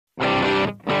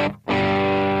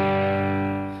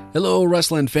Hello,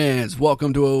 wrestling fans.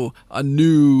 Welcome to a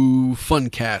new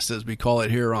Funcast, as we call it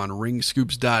here on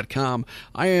ringscoops.com.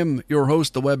 I am your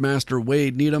host, the webmaster,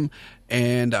 Wade Needham,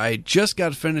 and I just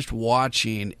got finished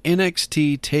watching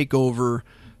NXT TakeOver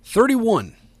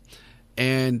 31.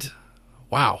 And,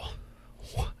 wow,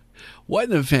 what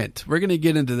an event. We're going to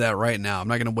get into that right now. I'm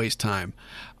not going to waste time.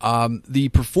 The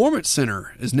Performance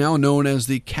Center is now known as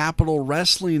the Capitol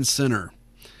Wrestling Center.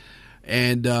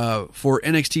 And for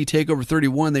NXT TakeOver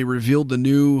 31, they revealed the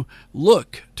new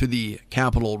look to the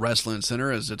Capitol Wrestling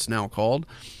Center, as it's now called.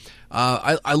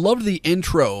 I loved the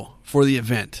intro for the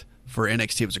event for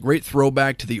NXT. It was a great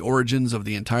throwback to the origins of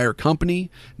the entire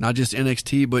company, not just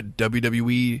NXT, but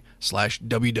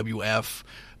WWE/WWF,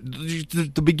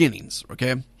 the beginnings,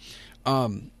 okay?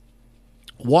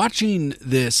 Watching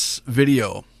this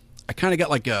video, I kind of got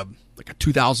like a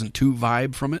 2002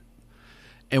 vibe from it.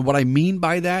 And what I mean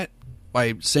by that,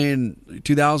 by saying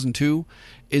 2002,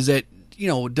 is that, you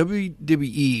know,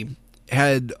 WWE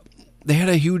had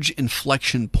a huge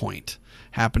inflection point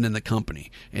happen in the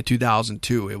company in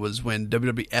 2002. It was when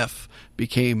WWF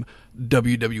became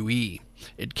WWE.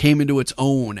 It came into its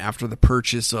own after the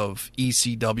purchase of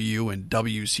ECW and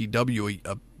WCW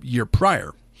a year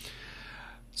prior.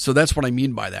 So that's what I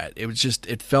mean by that. It was just,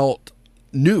 it felt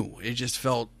new. It just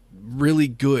felt really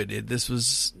good.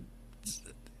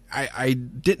 I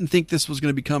didn't think this was going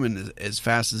to be coming as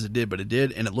fast as it did, but it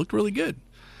did, and it looked really good.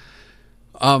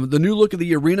 The new look of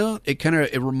the arena,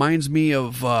 it reminds me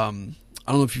of, I don't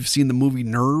know if you've seen the movie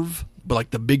Nerve, but like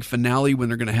the big finale when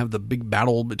they're going to have the big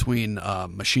battle between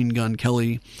Machine Gun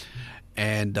Kelly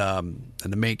and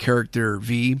the main character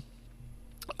V.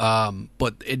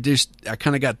 But I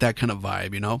kind of got that kind of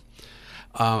vibe, you know.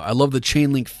 I love the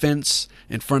chain link fence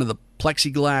in front of the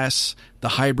plexiglass, the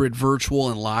hybrid virtual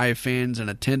and live fans in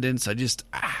attendance. I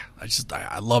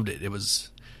loved it. It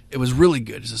was really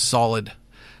good. It's a solid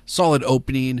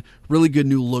opening, really good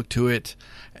new look to it.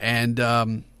 And,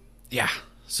 yeah,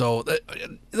 so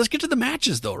let's get to the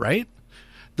matches though, right?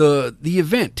 The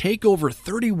event, TakeOver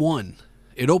 31,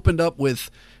 it opened up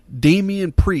with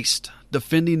Damian Priest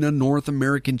defending the North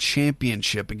American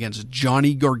Championship against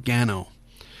Johnny Gargano.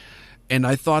 And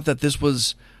I thought that this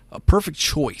was a perfect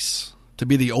choice to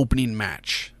be the opening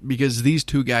match because these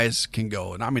two guys can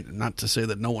go. And I mean, not to say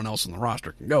that no one else on the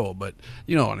roster can go, but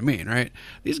you know what I mean, right?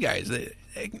 These guys, they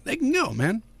can go,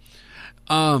 man.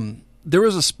 There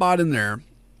was a spot in there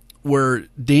where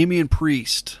Damian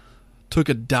Priest took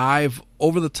a dive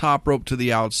over the top rope to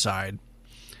the outside,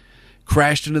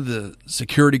 crashed into the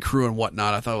security crew and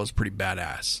whatnot. I thought it was pretty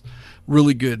badass.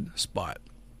 Really good spot.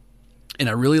 And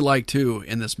I really like, too,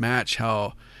 in this match,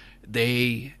 how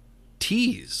they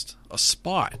teased a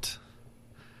spot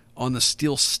on the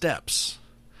steel steps.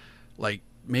 Like,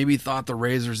 maybe thought the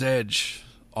Razor's Edge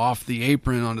off the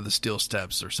apron onto the steel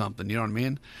steps or something, you know what I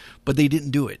mean? But they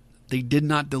didn't do it. They did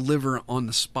not deliver on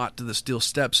the spot to the steel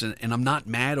steps, and I'm not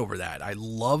mad over that. I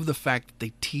love the fact that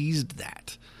they teased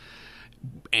that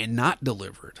and not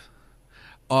delivered.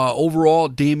 Overall,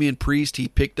 Damian Priest, he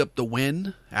picked up the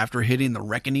win after hitting the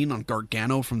Reckoning on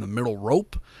Gargano from the middle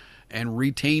rope and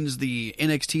retains the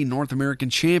NXT North American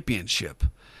Championship.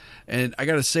 And I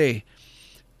got to say,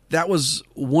 that was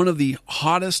one of the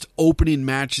hottest opening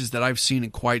matches that I've seen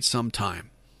in quite some time.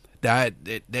 That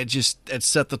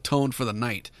set the tone for the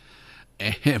night.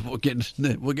 And we'll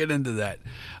get into that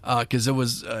because it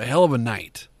was a hell of a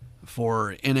night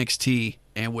for NXT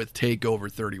and with TakeOver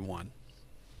 31.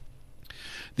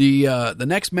 The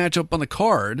next matchup on the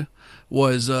card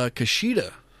was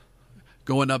Kushida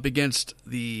going up against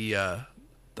the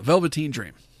Velveteen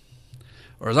Dream,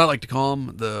 or as I like to call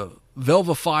him, the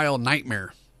Velvophile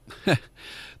Nightmare.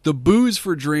 The boos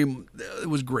for Dream, it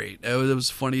was great. It was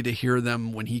funny to hear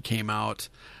them when he came out.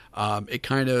 It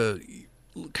kind of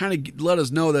let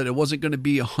us know that it wasn't going to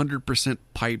be 100%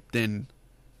 piped in,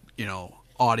 you know,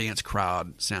 audience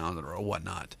crowd sound or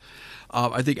whatnot.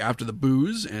 I think after the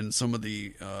boos and some of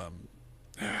the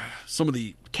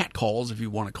cat calls, if you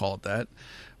want to call it that,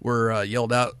 were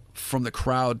yelled out from the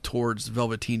crowd towards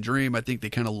Velveteen Dream, I think they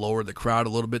kind of lowered the crowd a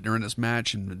little bit during this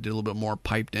match and did a little bit more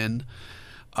piped in.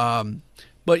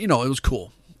 But, you know, it was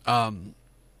cool.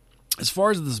 As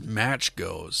far as this match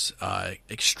goes,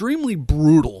 extremely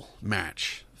brutal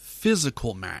match,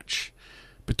 physical match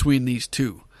between these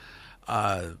two.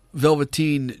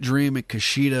 Velveteen Dream and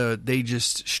Kushida, they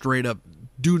just straight up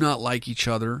do not like each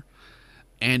other.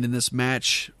 And in this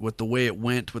match, with the way it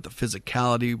went, with the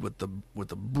physicality, with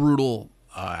the brutal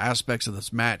aspects of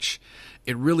this match,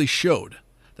 it really showed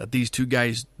that these two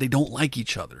guys, they don't like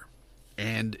each other.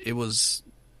 And it was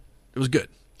good.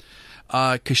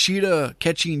 Kushida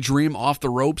catching Dream off the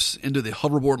ropes into the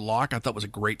hoverboard lock, I thought was a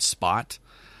great spot.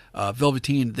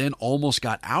 Velveteen then almost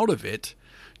got out of it,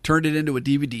 turned it into a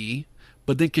DVD,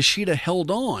 but then Kushida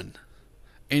held on,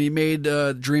 and he made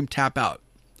Dream tap out.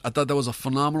 I thought that was a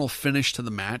phenomenal finish to the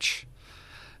match.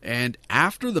 And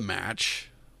after the match,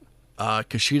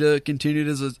 Kushida continued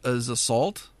his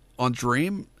assault on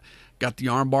Dream, got the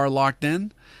armbar locked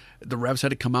in. The refs had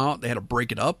to come out. They had to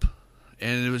break it up.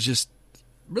 And it was just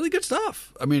really good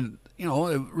stuff. I mean,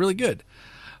 really good.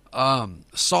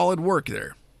 Solid work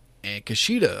there. And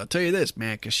Kushida, I'll tell you this,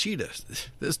 man, Kushida,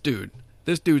 this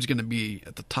dude's going to be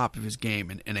at the top of his game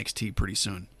in NXT pretty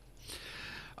soon.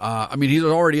 I mean, he's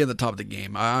already at the top of the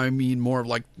game. I mean, more of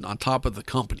like on top of the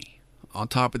company, on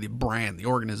top of the brand, the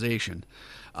organization.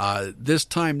 This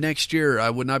time next year,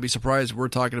 I would not be surprised if we're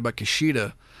talking about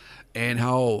Kushida and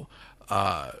how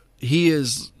he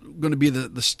is going to be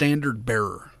the standard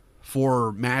bearer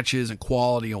for matches and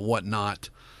quality and whatnot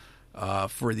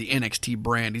for the NXT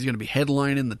brand. He's going to be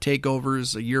headlining the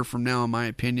takeovers a year from now, in my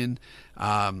opinion.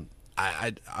 I'm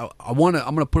going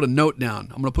to put a note down.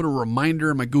 I'm going to put a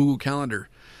reminder in my Google Calendar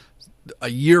a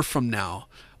year from now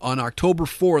on October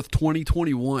 4th,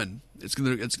 2021.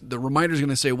 The reminder's going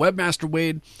to say, Webmaster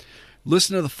Wade,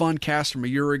 listen to the fun cast from a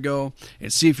year ago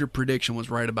and see if your prediction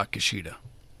was right about Kushida.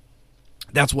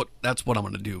 That's what I'm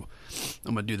going to do.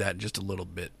 I'm going to do that in just a little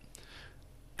bit.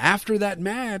 After that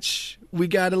match, we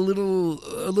got a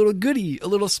little goodie, a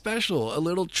little special, a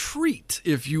little treat,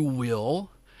 if you will.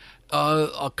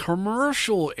 A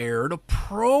commercial aired, a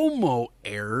promo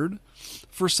aired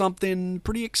for something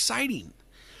pretty exciting.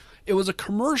 It was a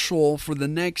commercial for the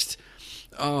next,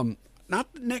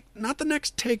 not the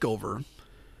next takeover,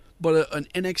 but an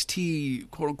NXT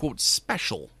quote unquote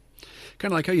special.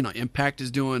 Kind of like how Impact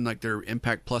is doing like their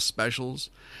Impact Plus specials,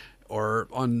 or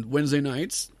on Wednesday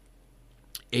nights,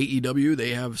 AEW, they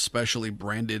have specially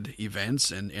branded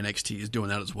events, and NXT is doing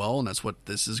that as well, and that's what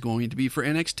this is going to be for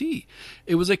NXT.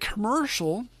 It was a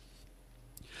commercial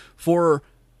for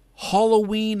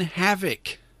Halloween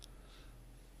Havoc.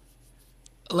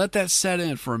 Let that set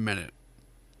in for a minute.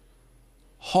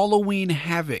 Halloween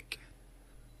Havoc.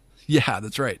 Yeah,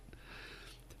 that's right.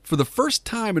 For the first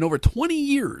time in over 20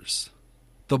 years,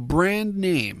 the brand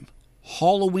name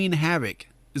Halloween Havoc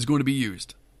is going to be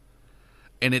used.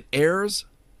 And it airs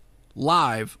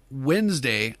live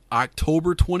Wednesday,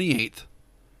 October 28th.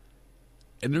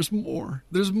 And there's more.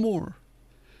 There's more.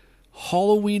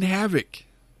 Halloween Havoc.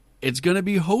 It's going to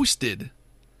be hosted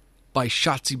by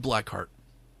Shotzi Blackheart.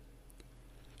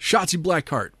 Shotzi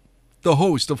Blackheart, the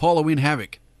host of Halloween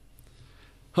Havoc.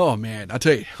 Oh, man, I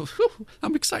tell you,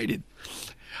 I'm excited.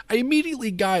 I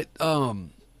immediately got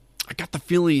the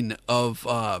feeling of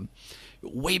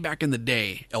way back in the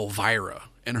day, Elvira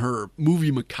and her movie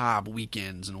macabre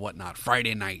weekends and whatnot,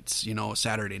 Friday nights,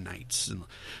 Saturday nights, and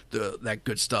that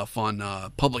good stuff on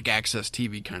public access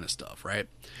TV kind of stuff, right?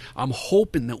 I'm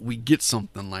hoping that we get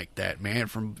something like that, man,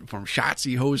 from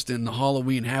Shotzi hosting the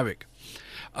Halloween Havoc.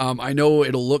 I know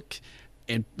it'll look,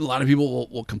 and a lot of people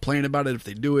will complain about it if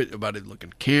they do it, about it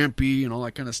looking campy and all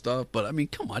that kind of stuff. But, I mean,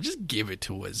 come on, just give it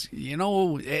to us.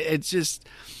 It's just,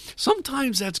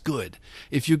 sometimes that's good.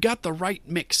 If you got the right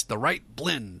mix, the right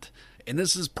blend, and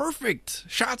this is perfect.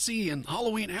 Shotzi and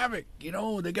Halloween Havoc, they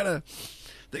got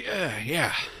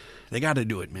to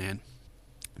do it, man.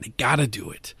 They got to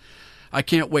do it. I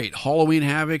can't wait. Halloween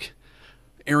Havoc,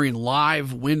 airing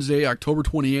live Wednesday, October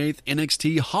 28th,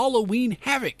 NXT Halloween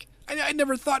Havoc. I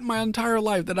never thought in my entire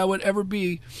life that I would ever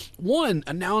be,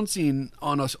 announcing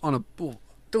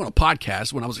doing a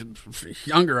podcast. When I was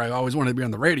younger, I always wanted to be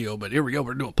on the radio, but here we go,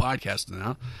 we're doing podcasts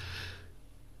now.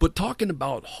 But talking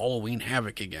about Halloween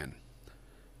Havoc again.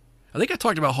 I think I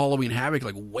talked about Halloween Havoc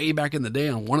like way back in the day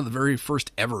on one of the very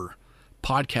first ever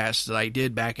podcasts that I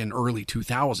did back in early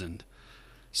 2000.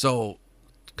 So,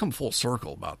 come full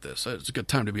circle about this. It's a good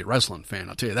time to be a wrestling fan,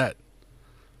 I'll tell you that.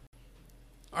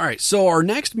 All right, so our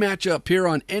next matchup here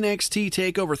on NXT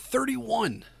TakeOver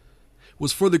 31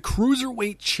 was for the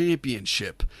Cruiserweight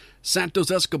Championship. Santos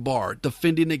Escobar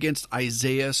defending against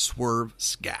Isaiah Swerve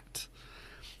Scott.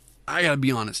 I gotta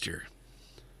be honest here.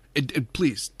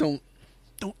 Please don't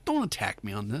attack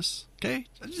me on this, okay?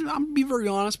 I'm gonna be very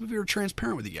honest, but very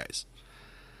transparent with you guys.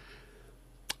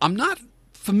 I'm not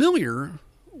familiar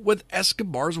with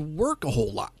Escobar's work a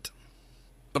whole lot,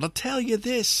 but I'll tell you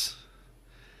this.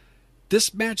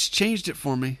 This match changed it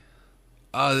for me.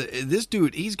 This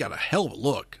dude, he's got a hell of a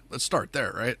look. Let's start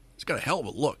there, right? He's got a hell of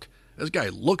a look. This guy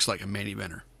looks like a main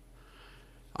eventer.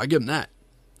 I give him that.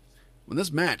 When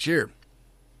this match here,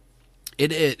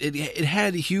 It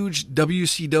had a huge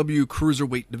WCW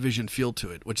cruiserweight division feel to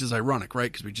it, which is ironic,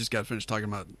 right? Because we just got finished talking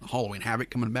about Halloween Havoc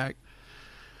coming back.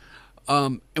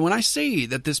 And when I say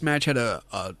that this match had a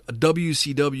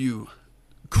WCW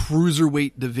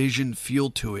cruiserweight division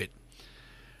feel to it,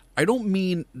 I don't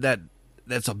mean that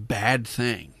that's a bad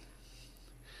thing.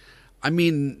 I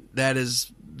mean that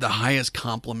is the highest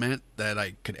compliment that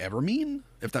I could ever mean,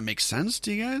 if that makes sense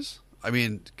to you guys. I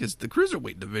mean, because the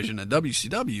cruiserweight division at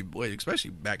WCW, boy, especially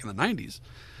back in the 90s,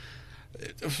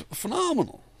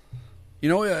 phenomenal. You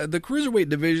know, the cruiserweight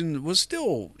division was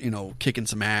still, kicking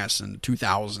some ass in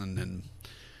 2000 and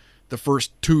the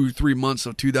first 2-3 months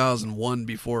of 2001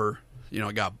 before,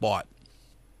 it got bought.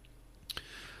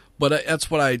 But that's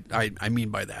what I mean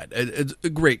by that. It's a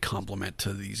great compliment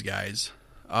to these guys.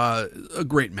 A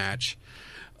great match.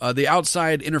 The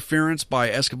outside interference by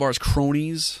Escobar's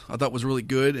cronies I thought was really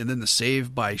good. And then the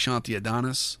save by Shanti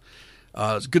Adonis.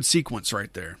 It's a good sequence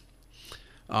right there.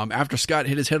 After Scott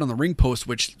hit his head on the ring post,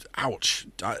 which, ouch.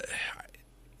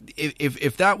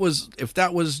 If that was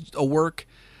a work,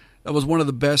 that was one of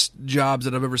the best jobs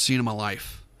that I've ever seen in my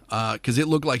life. Because it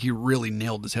looked like he really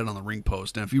nailed his head on the ring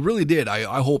post. And if he really did,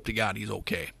 I hope to God he's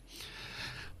okay.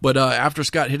 But after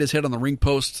Scott hit his head on the ring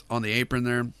post on the apron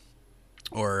there,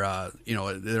 or,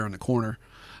 there in the corner,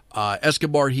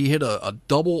 Escobar, he hit a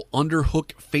double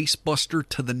underhook facebuster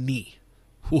to the knee.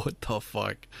 What the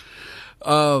fuck?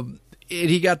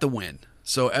 He got the win.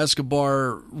 So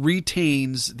Escobar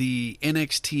retains the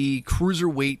NXT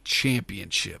Cruiserweight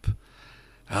Championship.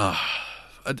 Up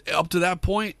to that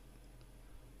point,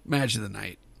 match of the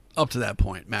night. Up to that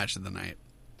point, match of the night.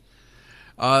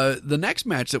 The next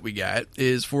match that we got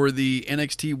is for the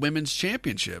NXT Women's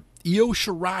Championship. Io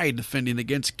Shirai defending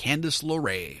against Candice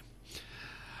LeRae.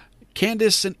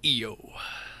 Candice and Io.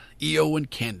 Io and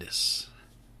Candice.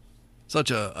 Such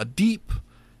a deep,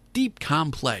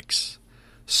 complex,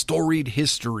 storied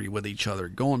history with each other,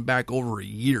 going back over a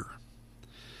year.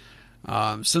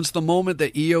 Since the moment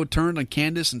that Io turned on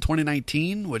Candice in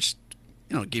 2019, which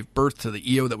gave birth to the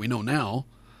Io that we know now,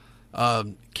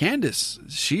 Candice,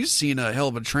 she's seen a hell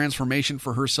of a transformation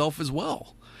for herself as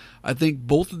well. I think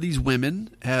both of these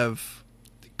women have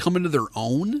come into their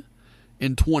own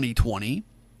in 2020.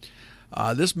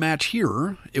 This match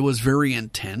here, it was very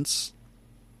intense.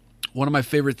 One of my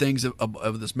favorite things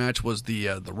of this match was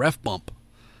the ref bump.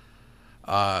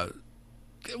 I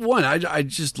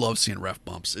just love seeing ref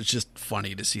bumps. It's just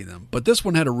funny to see them. But this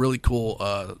one had a really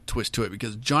cool twist to it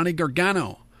because Johnny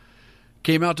Gargano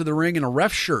came out to the ring in a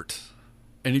ref shirt.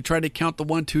 And he tried to count the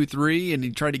 1, 2, 3, and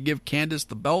he tried to give Candice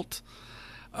the belt.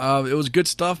 It was good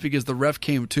stuff because the ref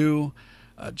came too.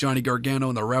 Johnny Gargano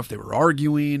and the ref, they were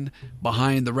arguing.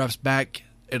 Behind the ref's back,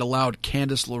 it allowed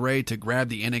Candice LeRae to grab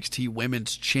the NXT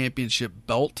Women's Championship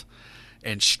belt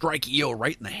and strike Io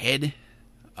right in the head.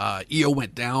 Io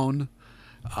went down.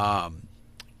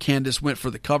 Candice went for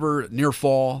the cover, near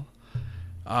fall.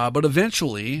 But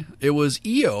eventually, it was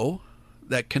Io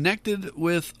that connected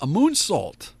with a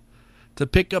moonsault to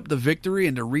pick up the victory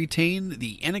and to retain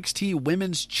the NXT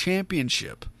Women's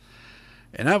Championship.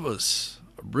 And that was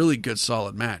a really good,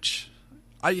 solid match.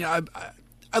 I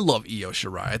love Io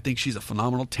Shirai. I think she's a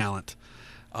phenomenal talent.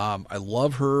 I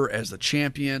love her as the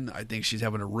champion. I think she's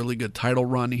having a really good title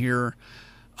run here.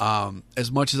 As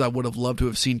much as I would have loved to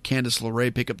have seen Candice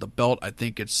LeRae pick up the belt, I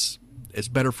think it's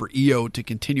better for Io to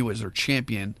continue as her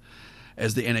champion,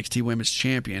 as the NXT Women's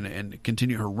Champion, and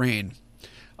continue her reign.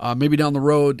 Maybe down the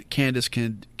road, Candice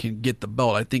can get the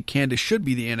belt. I think Candice should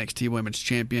be the NXT Women's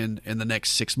Champion in the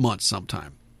next 6 months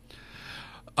sometime.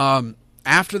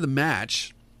 After the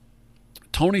match,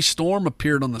 Toni Storm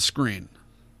appeared on the screen,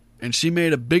 and she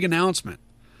made a big announcement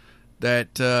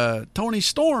that Toni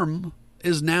Storm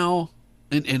is now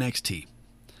in NXT.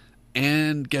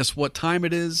 And guess what time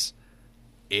it is?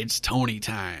 It's Toni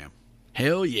time.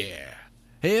 Hell yeah.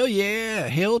 Hell yeah.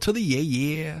 Hell to the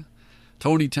yeah.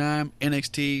 Toni time,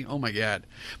 NXT, oh my God.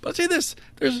 But I'll say this,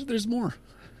 there's more.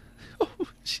 Oh,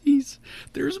 jeez,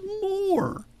 there's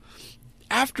more.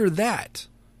 After that,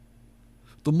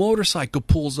 the motorcycle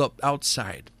pulls up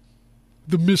outside.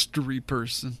 The mystery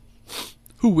person.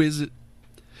 Who is it?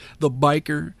 The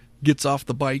biker gets off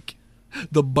the bike.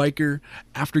 The biker,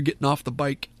 after getting off the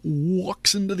bike,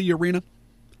 walks into the arena,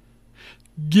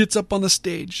 gets up on the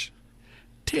stage,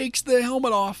 takes the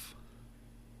helmet off,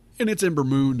 and it's Ember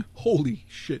Moon. Holy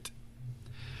shit.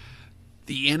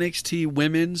 The NXT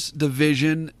Women's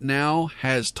Division now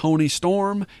has Toni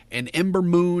Storm, and Ember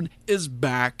Moon is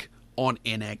back on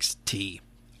NXT.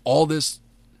 All this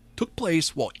took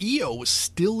place while Io was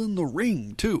still in the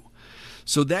ring, too.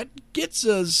 So that gets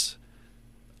us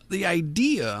the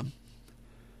idea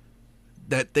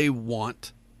that they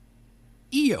want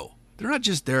Io. They're not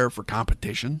just there for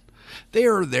competition. They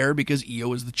are there because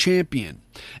Io is the champion.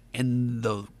 And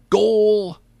the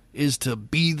goal is to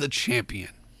be the champion.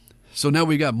 So now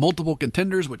we got multiple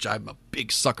contenders, which I'm a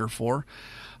big sucker for.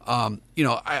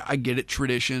 I get it,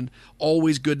 tradition.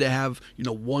 Always good to have,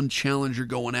 one challenger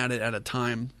going at it at a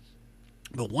time.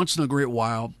 But once in a great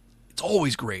while, it's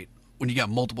always great when you got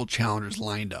multiple challengers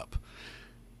lined up.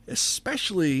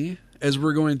 Especially as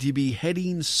we're going to be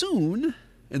heading soon,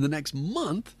 in the next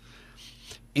month,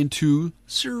 into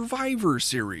Survivor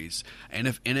Series. And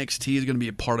if NXT is going to be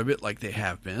a part of it like they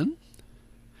have been,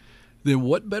 then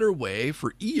what better way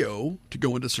for Io to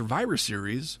go into Survivor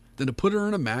Series than to put her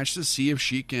in a match to see if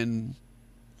she can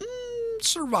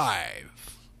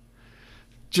survive?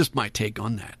 Just my take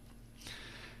on that.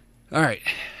 All right,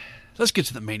 let's get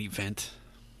to the main event.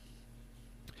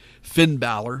 Finn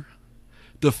Balor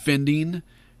defending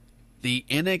the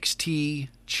NXT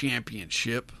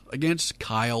Championship against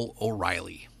Kyle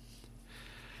O'Reilly.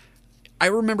 I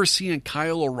remember seeing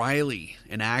Kyle O'Reilly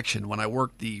in action when I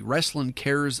worked the Wrestling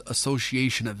Cares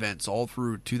Association events all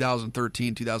through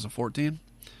 2013, 2014.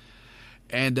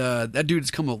 And that dude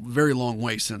has come a very long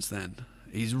way since then.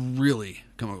 He's really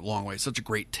come a long way. Such a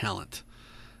great talent.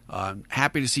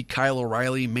 Happy to see Kyle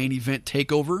O'Reilly main event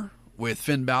takeover with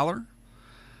Finn Balor.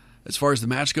 As far as the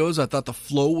match goes, I thought the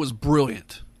flow was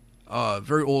brilliant.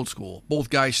 Very old school.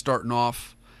 Both guys starting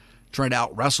off, trying to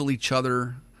out-wrestle each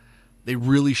other. They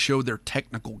really showed their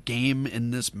technical game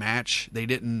in this match. They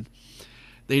didn't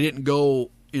go,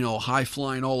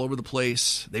 high-flying all over the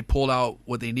place. They pulled out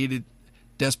what they needed,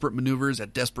 desperate maneuvers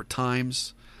at desperate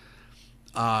times.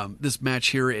 This match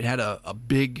here, it had a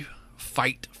big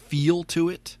fight feel to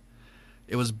it.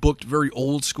 It was booked very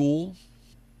old school.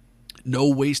 No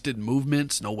wasted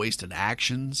movements, no wasted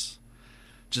actions.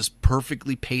 Just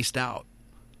perfectly paced out.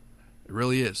 It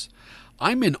really is.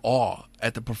 I'm in awe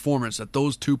at the performance that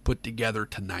those two put together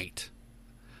tonight.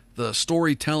 The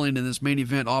storytelling in this main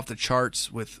event off the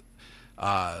charts with,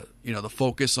 the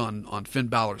focus on Finn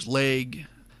Balor's leg,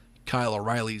 Kyle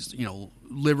O'Reilly's,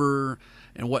 liver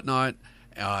and whatnot.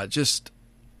 And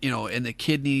the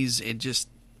kidneys and just,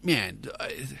 man,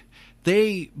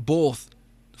 they both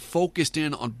focused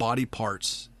in on body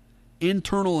parts,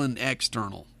 internal and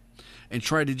external, and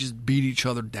tried to just beat each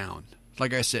other down.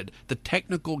 Like I said, the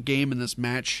technical game in this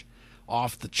match,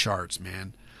 off the charts,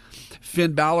 man.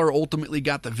 Finn Balor ultimately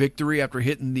got the victory after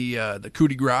hitting the coup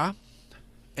de grace.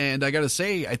 And I got to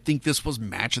say, I think this was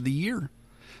match of the year.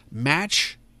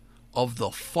 Match of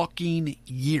the fucking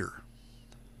year.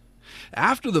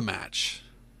 After the match,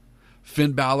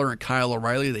 Finn Balor and Kyle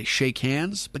O'Reilly, they shake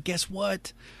hands. But guess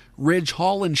what? Ridge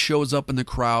Holland shows up in the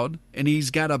crowd, and he's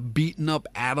got a beaten up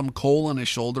Adam Cole on his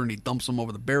shoulder, and he dumps him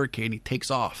over the barricade, and he takes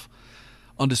off.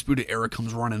 Undisputed Era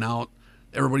comes running out.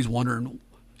 Everybody's wondering,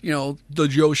 the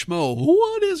Joe Schmo,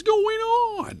 what is going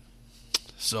on?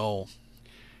 So,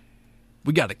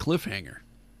 we got a cliffhanger.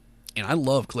 And I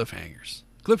love cliffhangers.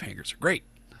 Cliffhangers are great.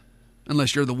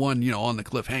 Unless you're the one, on the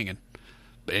cliff hanging.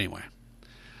 But anyway.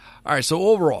 All right, so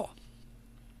overall,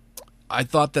 I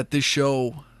thought that this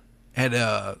show had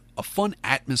a fun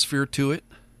atmosphere to it.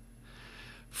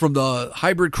 From the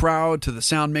hybrid crowd to the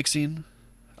sound mixing,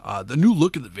 the new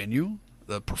look of the venue,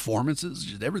 the performances,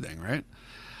 just everything, right?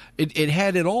 It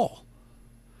had it all.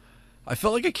 I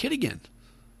felt like a kid again.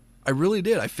 I really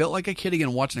did. I felt like a kid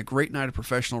again watching a great night of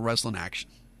professional wrestling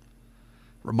action.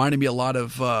 Reminded me a lot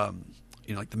of,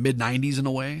 like the mid-'90s in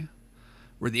a way,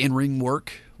 where the in-ring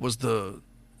work was a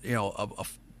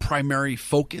primary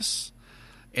focus,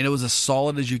 and it was as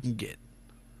solid as you can get.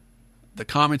 The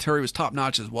commentary was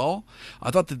top-notch as well. I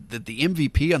thought that the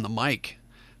MVP on the mic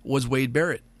was Wade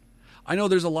Barrett. I know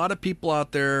there's a lot of people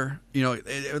out there,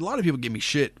 a lot of people give me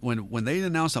shit when they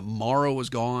announced that Morrow was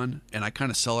gone, and I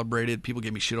kind of celebrated. People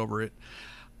gave me shit over it.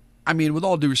 I mean, with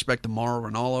all due respect to Mauro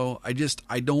Ranallo,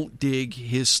 I don't dig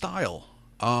his style.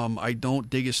 I don't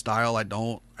dig his style.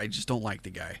 I just don't like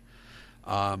the guy.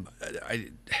 I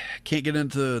can't get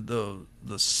into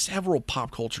the several pop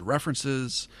culture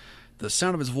references, the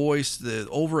sound of his voice, the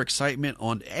overexcitement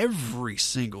on every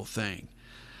single thing.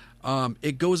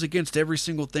 It goes against every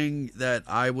single thing that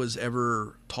I was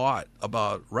ever taught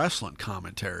about wrestling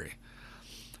commentary.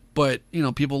 But,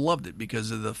 people loved it because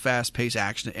of the fast-paced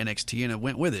action at NXT, and it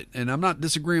went with it. And I'm not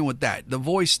disagreeing with that. The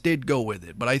voice did go with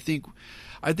it. But I think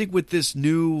with this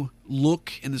new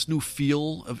look and this new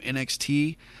feel of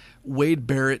NXT, Wade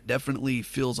Barrett definitely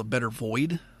fills a better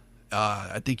void.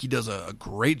 I think he does a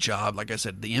great job. Like I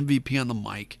said, the MVP on the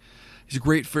mic. He's a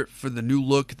great fit for the new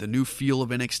look, the new feel of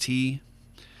NXT.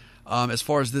 As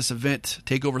far as this event,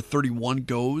 TakeOver 31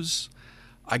 goes,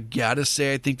 I gotta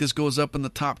say, I think this goes up in the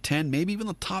top 10, maybe even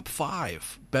the top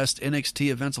 5 best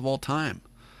NXT events of all time.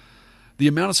 The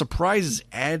amount of surprises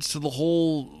adds to the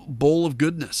whole bowl of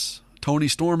goodness. Tony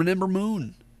Storm and Ember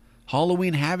Moon.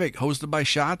 Halloween Havoc hosted by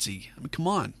Shotzi. I mean, come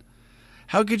on.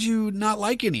 How could you not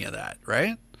like any of that,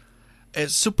 right? A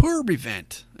superb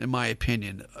event, in my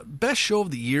opinion. Best show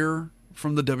of the year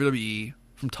from the WWE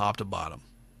from top to bottom.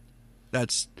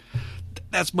 That's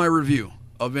my review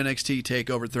of NXT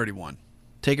TakeOver 31.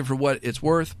 Take it for what it's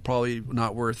worth. Probably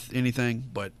not worth anything,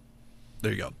 but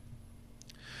there you go.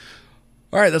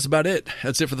 All right, that's about it.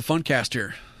 That's it for the Funcast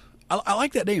here. I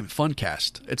like that name,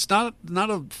 Funcast. It's not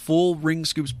a full Ring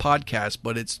Scoops podcast,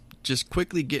 but it's just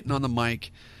quickly getting on the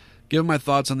mic, giving my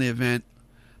thoughts on the event,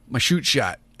 my shoot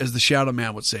shot, as the Shadow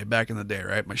Man would say back in the day,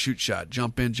 right? My shoot shot,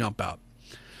 jump in, jump out.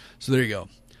 So there you go.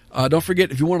 Don't forget,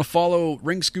 if you want to follow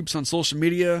Ring Scoops on social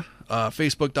media,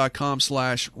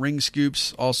 Facebook.com/Ring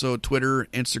Scoops, also Twitter,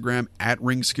 Instagram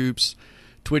 @Ring Scoops,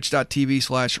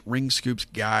 Twitch.tv/Ring Scoops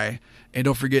Guy. And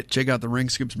don't forget, check out the Ring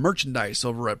Scoops merchandise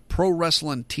over at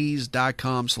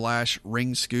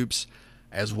ProWrestlingTees.com/Ring Scoops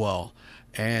as well.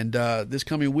 And this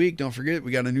coming week, don't forget,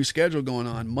 we got a new schedule going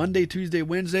on. Monday, Tuesday,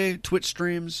 Wednesday, Twitch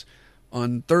streams.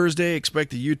 On Thursday,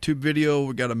 expect a YouTube video.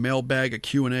 We got a mailbag, a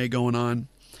Q&A going on.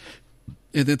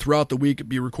 And then throughout the week,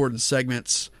 be recording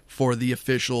segments for the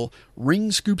official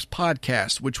Ring Scoops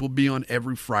podcast, which will be on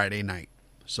every Friday night.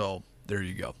 So there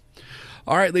you go.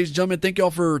 All right, ladies and gentlemen, thank you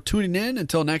all for tuning in.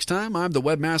 Until next time, I'm the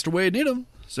Webmaster Wade Needham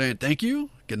saying thank you,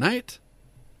 good night,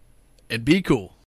 and be cool.